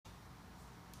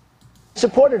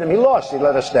supported him. He lost. He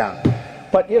let us down.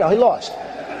 But, he lost.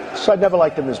 So I never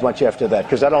liked him as much after that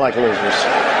because I don't like losers.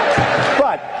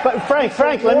 But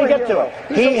Frank, let me get to it.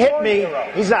 He hit me.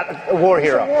 He's not a war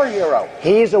hero. He's a war hero.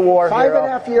 He's a war hero.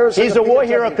 5.5 years. He's a war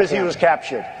hero because he was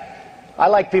captured. I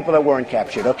like people that weren't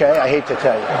captured, okay? I hate to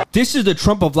tell you. This is the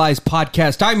Trump of Lies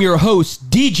podcast. I'm your host,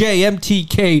 DJ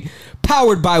MTK,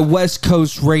 powered by West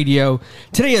Coast Radio.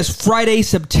 Today is Friday,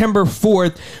 September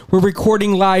 4th. We're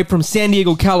recording live from San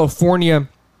Diego, California.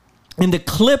 And the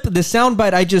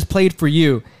soundbite I just played for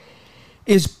you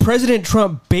is President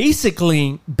Trump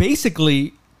basically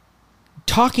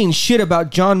talking shit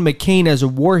about John McCain as a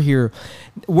war hero.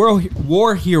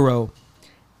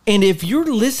 And if you're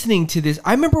listening to this,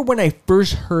 I remember when I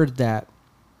first heard that,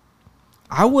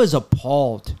 I was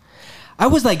appalled. I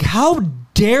was like, how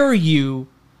dare you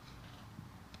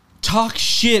talk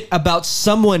shit about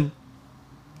someone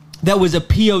that was a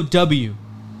POW?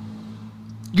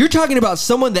 You're talking about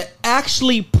someone that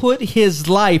actually put his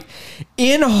life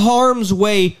in harm's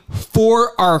way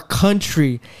for our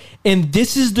country. And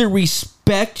this is the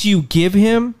respect you give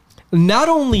him. Not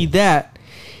only that,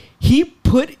 to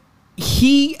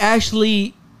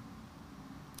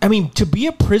be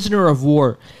a prisoner of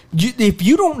war, if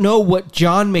you don't know what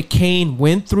John McCain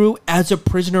went through as a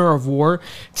prisoner of war,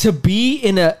 to be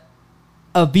in a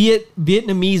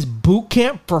Vietnamese boot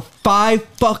camp for 5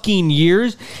 fucking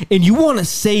years, and you want to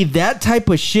say that type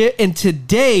of shit. And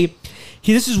today,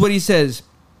 this is what he says.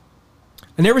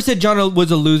 I never said John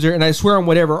was a loser, and I swear on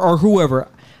whatever or whoever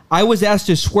I was asked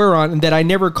to swear on, and that I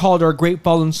never called our great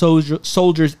fallen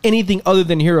soldiers anything other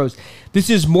than heroes. This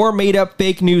is more made-up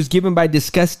fake news given by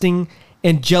disgusting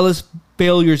and jealous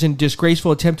failures and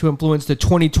disgraceful attempt to influence the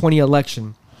 2020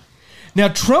 election. Now,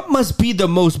 Trump must be the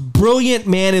most brilliant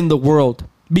man in the world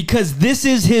because this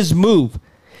is his move.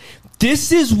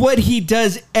 This is what he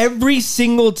does every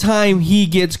single time he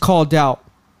gets called out.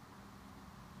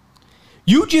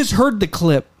 You just heard the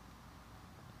clip.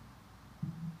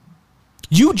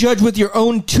 You judge with your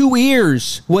own 2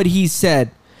 ears what he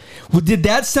said. Well, did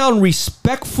that sound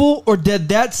respectful or did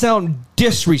that sound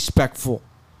disrespectful?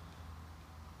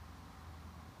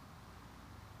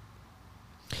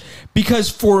 Because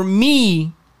for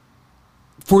me,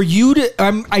 for you to,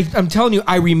 I'm telling you,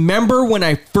 I remember when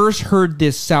I first heard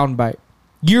this soundbite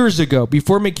years ago,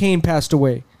 before McCain passed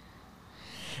away.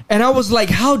 And I was like,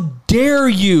 how dare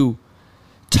you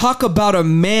talk about a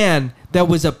man that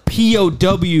was a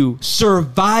POW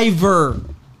survivor?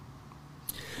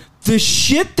 The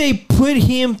shit they put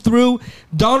him through,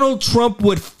 Donald Trump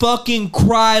would fucking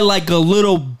cry like a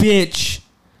little bitch.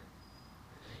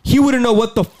 He wouldn't know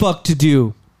what the fuck to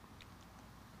do.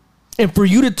 And for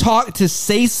you to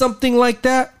say something like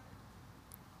that.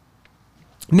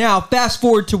 Now, fast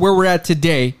forward to where we're at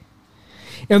today.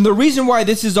 And the reason why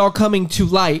this is all coming to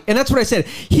light, and that's what I said,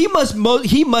 he must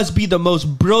be the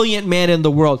most brilliant man in the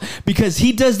world because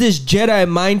he does this Jedi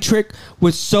mind trick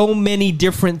with so many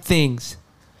different things.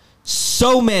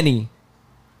 So many.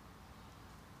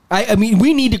 I mean,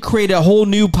 we need to create a whole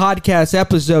new podcast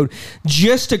episode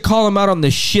just to call him out on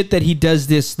the shit that he does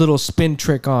this little spin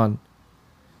trick on.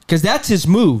 Because that's his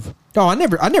move. Oh, I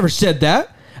never said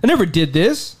that. I never did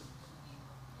this.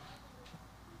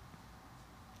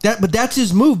 But that's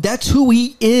his move. That's who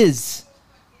he is.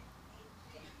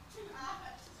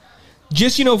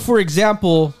 Just, for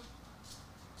example,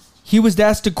 he was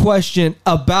asked a question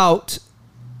about,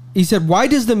 he said, why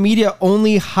does the media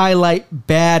only highlight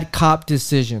bad cop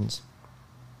decisions?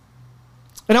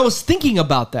 And I was thinking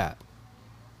about that.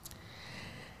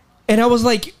 And I was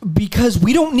like, because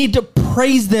we don't need to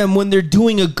praise them when they're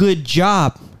doing a good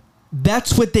job.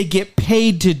 That's what they get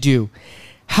paid to do.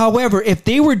 However, if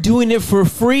they were doing it for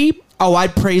free,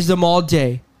 I'd praise them all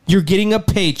day. You're getting a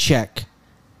paycheck.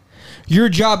 Your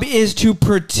job is to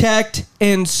protect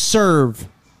and serve.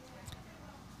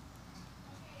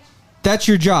 That's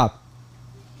your job.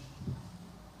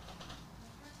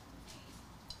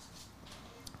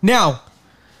 Now,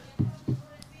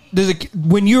 does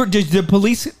the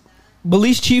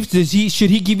police chief, should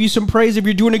he give you some praise if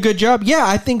you're doing a good job? Yeah,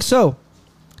 I think so.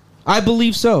 I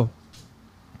believe so.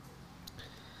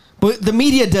 But the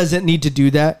media doesn't need to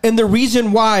do that. And the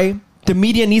reason why the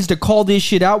media needs to call this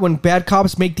shit out when bad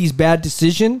cops make these bad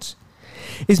decisions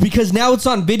is because now it's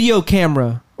on video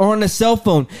camera or on a cell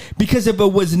phone. Because if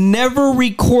it was never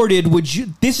recorded,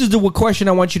 this is the question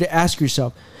I want you to ask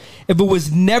yourself. If it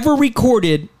was never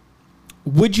recorded,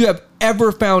 would you have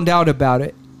ever found out about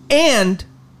it? And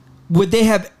would they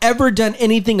have ever done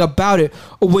anything about it?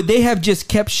 Or would they have just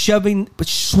kept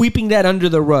sweeping that under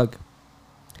the rug?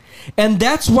 And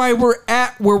that's why we're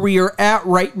at where we are at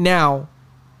right now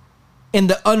and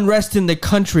the unrest in the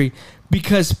country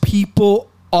because people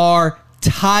are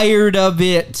tired of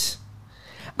it.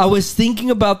 I was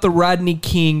thinking about the Rodney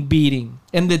King beating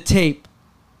and the tape.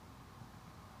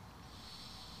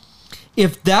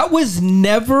 If that was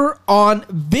never on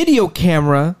video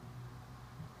camera,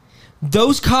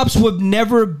 those cops would have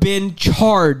never been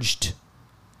charged.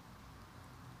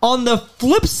 On the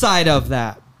flip side of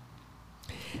that,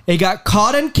 it got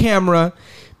caught on camera.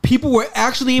 People were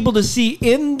actually able to see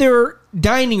in their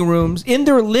dining rooms, in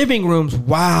their living rooms,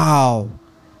 wow,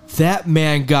 that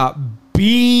man got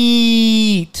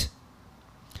beat.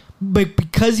 But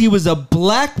because he was a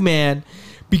black man,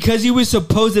 because he was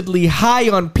supposedly high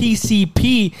on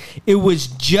PCP, it was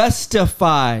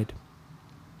justified.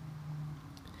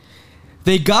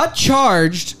 They got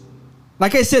charged.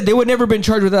 Like I said, they would never been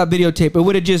charged without videotape. It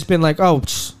would have just been like, oh,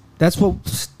 that's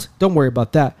what, don't worry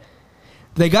about that.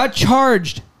 They got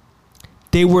charged.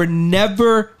 They were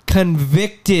never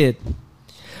convicted.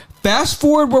 Fast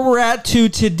forward where we're at to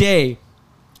today.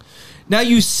 Now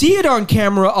you see it on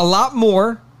camera a lot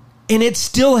more, and it's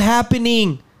still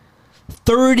happening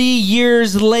 30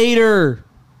 years later.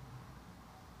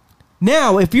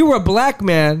 Now, if you were a black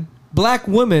man, black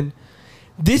woman,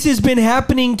 this has been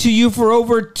happening to you for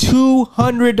over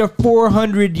 200 to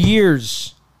 400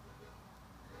 years.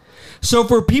 So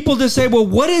for people to say, well,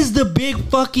 what is the big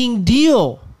fucking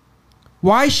deal?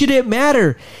 Why should it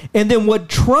matter? And then what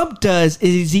Trump does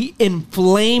is he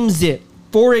inflames it.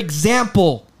 For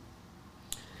example,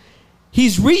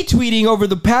 he's retweeting over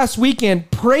the past weekend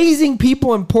praising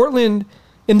people in Portland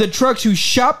in the trucks who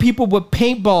shot people with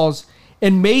paintballs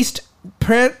and maced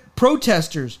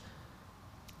protesters,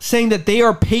 saying that they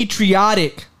are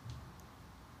patriotic.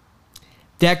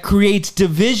 That creates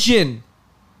division.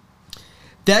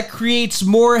 That creates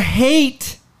more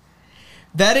hate.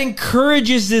 That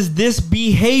encourages this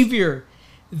behavior.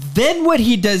 Then what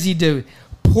he does, then he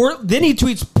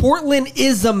tweets, Portland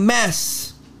is a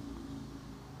mess.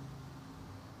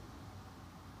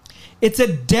 It's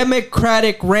a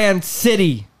Democratic ran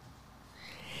city.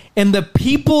 And the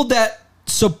people that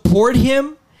support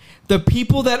him, the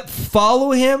people that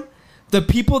follow him, the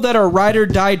people that are ride or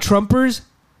die Trumpers,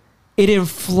 it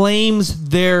inflames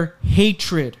their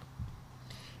hatred.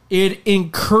 It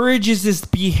encourages this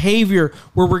behavior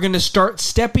where we're going to start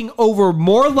stepping over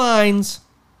more lines.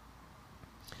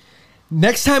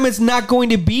 Next time it's not going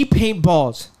to be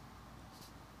paintballs.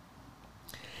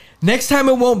 Next time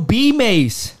it won't be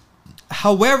mace.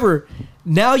 However,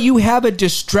 now you have a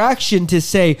distraction to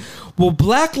say, well,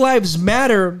 Black Lives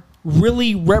Matter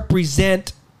really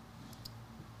represent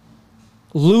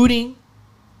looting,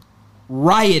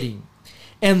 rioting.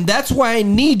 And that's why I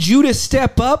need you to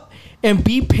step up and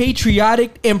be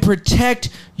patriotic and protect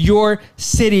your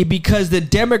city, because the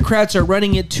Democrats are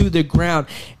running it to the ground.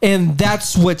 And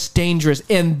that's what's dangerous.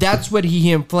 And that's what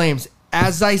he inflames.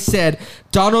 As I said,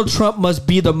 Donald Trump must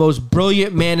be the most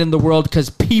brilliant man in the world,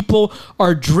 because people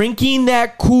are drinking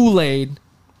that Kool-Aid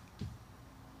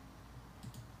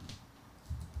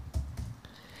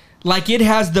like it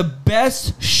has the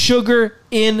best sugar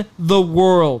in the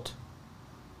world.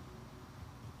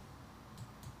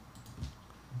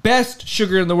 Best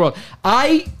sugar in the world.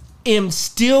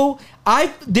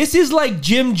 This is like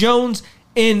Jim Jones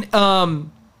in where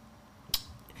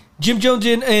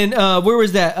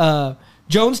was that?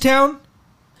 Jonestown?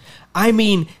 I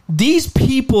mean, these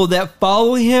people that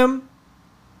follow him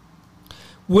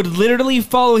would literally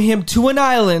follow him to an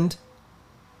island,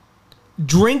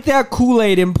 drink that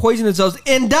Kool-Aid and poison themselves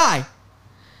and die.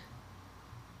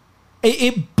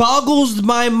 It boggles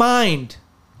my mind.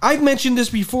 I've mentioned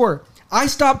this before. I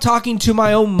stopped talking to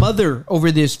my own mother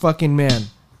over this fucking man.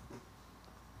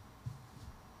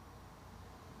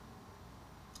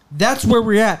 That's where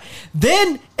we're at.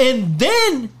 Then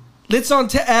let's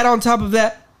add on top of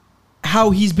that how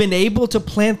he's been able to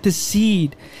plant the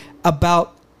seed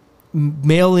about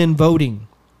mail-in voting,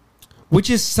 which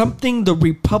is something the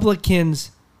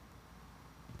Republicans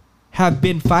have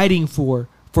been fighting for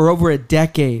over a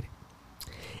decade.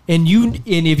 And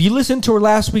if you listen to our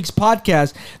last week's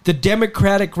podcast, the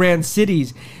Democratic ran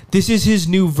cities, this is his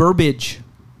new verbiage.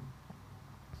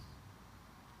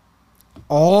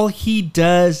 All he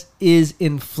does is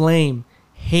inflame,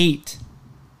 hate,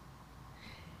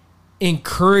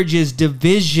 encourages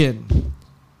division.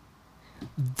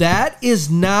 That is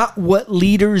not what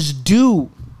leaders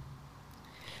do.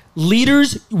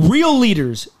 Real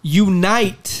leaders,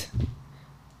 unite.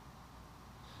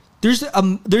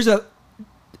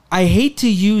 I hate to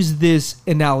use this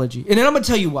analogy, and then I'm going to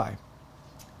tell you why.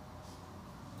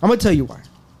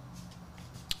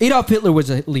 Adolf Hitler was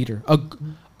a leader,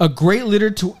 a great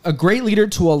leader to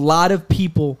a lot of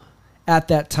people at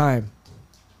that time.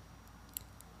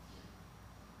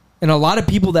 And a lot of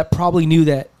people that probably knew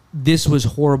that this was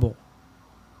horrible,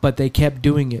 but they kept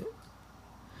doing it.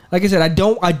 Like I said, I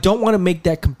don't want to make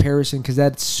that comparison because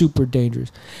that's super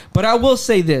dangerous. But I will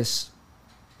say this.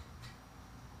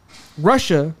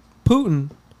 Russia,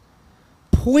 Putin,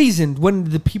 poisoned one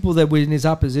of the people that were in his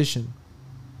opposition.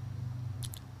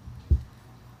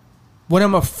 What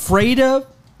I'm afraid of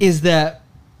is that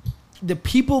the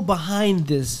people behind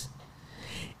this,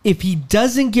 if he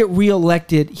doesn't get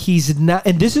reelected, he's not,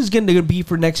 and this is going to be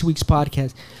for next week's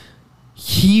podcast.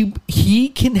 He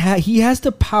has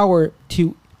the power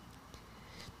to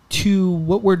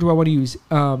what word do I want to use?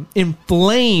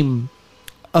 Inflame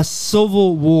a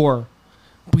civil war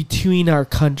between our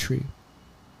country.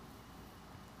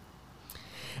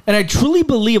 And I truly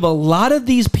believe a lot of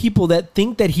these people that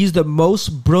think that he's the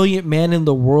most brilliant man in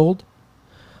the world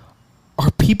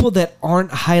are people that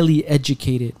aren't highly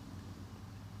educated.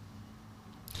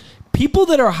 People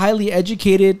that are highly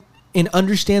educated and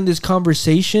understand this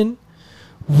conversation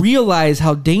realize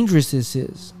how dangerous this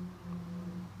is.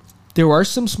 There are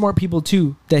some smart people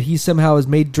too that he somehow has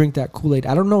made drink that Kool-Aid.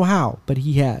 I don't know how, but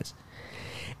he has.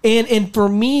 And for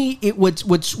me,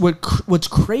 what's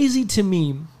crazy to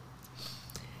me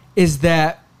is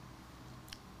that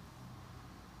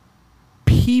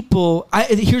people.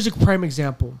 Here's a prime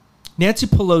example. Nancy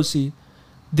Pelosi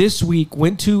this week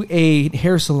went to a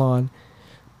hair salon,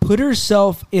 put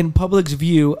herself in public's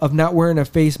view of not wearing a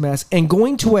face mask and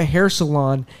going to a hair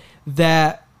salon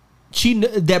that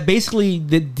basically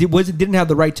didn't have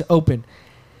the right to open.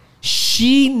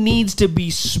 She needs to be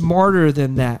smarter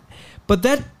than that. But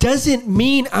that doesn't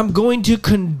mean I'm going to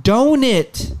condone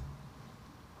it.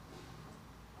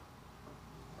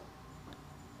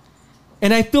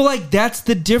 And I feel like that's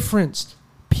the difference.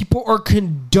 People are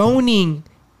condoning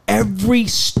every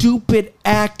stupid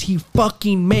act he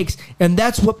fucking makes. And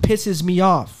that's what pisses me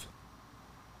off.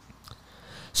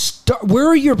 Where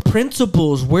are your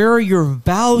principles? Where are your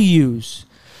values?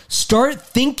 Start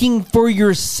thinking for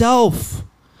yourself.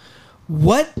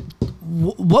 What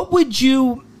would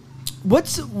you...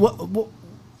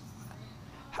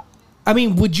 I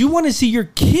mean, would you want to see your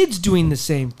kids doing the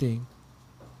same thing?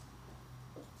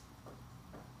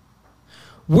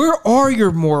 Where are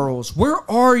your morals? Where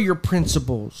are your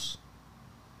principles?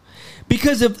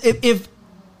 Because if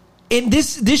and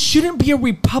this shouldn't be a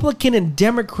Republican and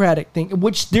Democratic thing,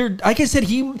 which they're, like I said,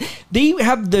 they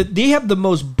have the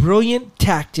most brilliant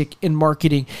tactic in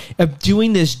marketing of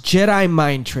doing this Jedi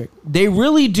mind trick. They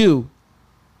really do.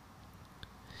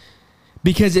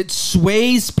 Because it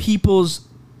sways people's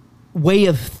way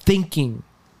of thinking.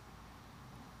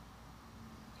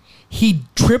 He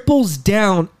triples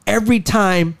down every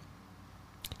time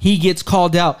he gets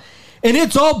called out. And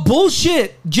it's all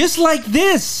bullshit, just like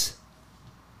this.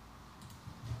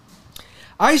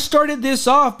 I started this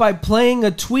off by playing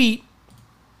a tweet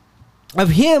of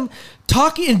him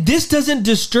talking, and this doesn't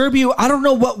disturb you. I don't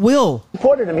know what will.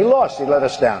 Supported him. He lost. He let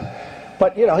us down.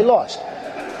 But, he lost.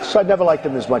 So I never liked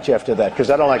him as much after that because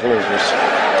I don't like losers.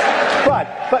 But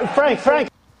Frank.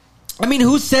 I mean,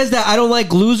 who says that? I don't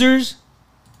like losers.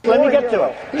 Let me get to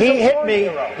it. He hit me.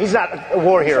 He's not a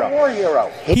war hero. He's a war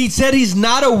hero. He said he's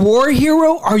not a war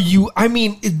hero? Are you... I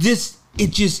mean,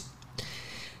 it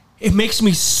makes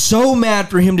me so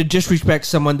mad for him to disrespect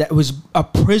someone that was a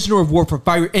prisoner of war for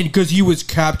 5 years and because he was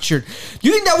captured.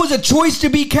 You think that was a choice to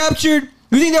be captured?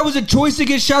 You think that was a choice to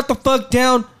get shot the fuck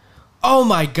down? Oh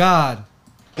my God.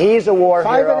 He's a war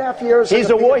hero. 5.5 years. He's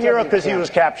a war hero because he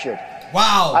was captured.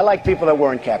 Wow. I like people that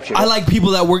weren't captured. I like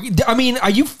people that were... I mean, are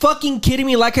you fucking kidding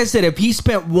me? Like I said, if he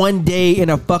spent one day in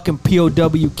a fucking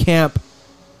POW camp,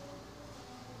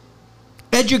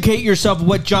 educate yourself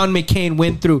what John McCain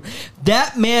went through.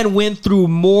 That man went through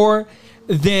more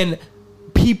than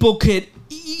people could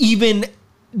even...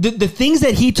 The things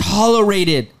that he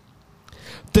tolerated,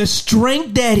 the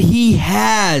strength that he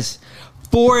has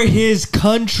for his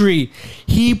country,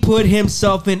 he put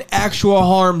himself in actual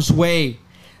harm's way.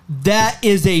 That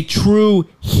is a true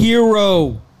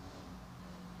hero.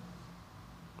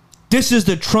 This is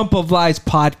the Trump of Lies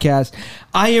podcast.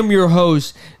 I am your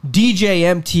host, DJ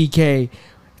MTK.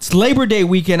 It's Labor Day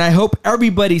weekend. I hope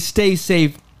everybody stays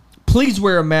safe. Please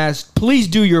wear a mask. Please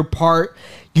do your part.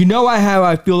 You know how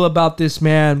I feel about this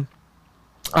man.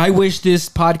 I wish this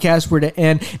podcast were to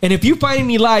end. And if you find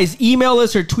any lies, email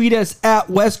us or tweet us at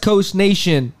West Coast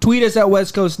Nation. Tweet us at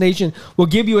West Coast Nation. We'll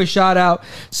give you a shout out.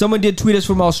 Someone did tweet us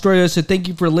from Australia, so thank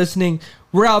you for listening.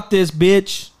 We're out this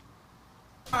bitch.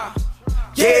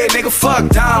 Yeah, nigga, fuck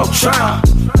Donald Trump.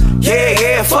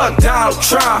 Yeah, fuck Donald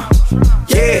Trump.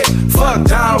 Yeah, fuck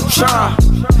Donald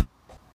Trump.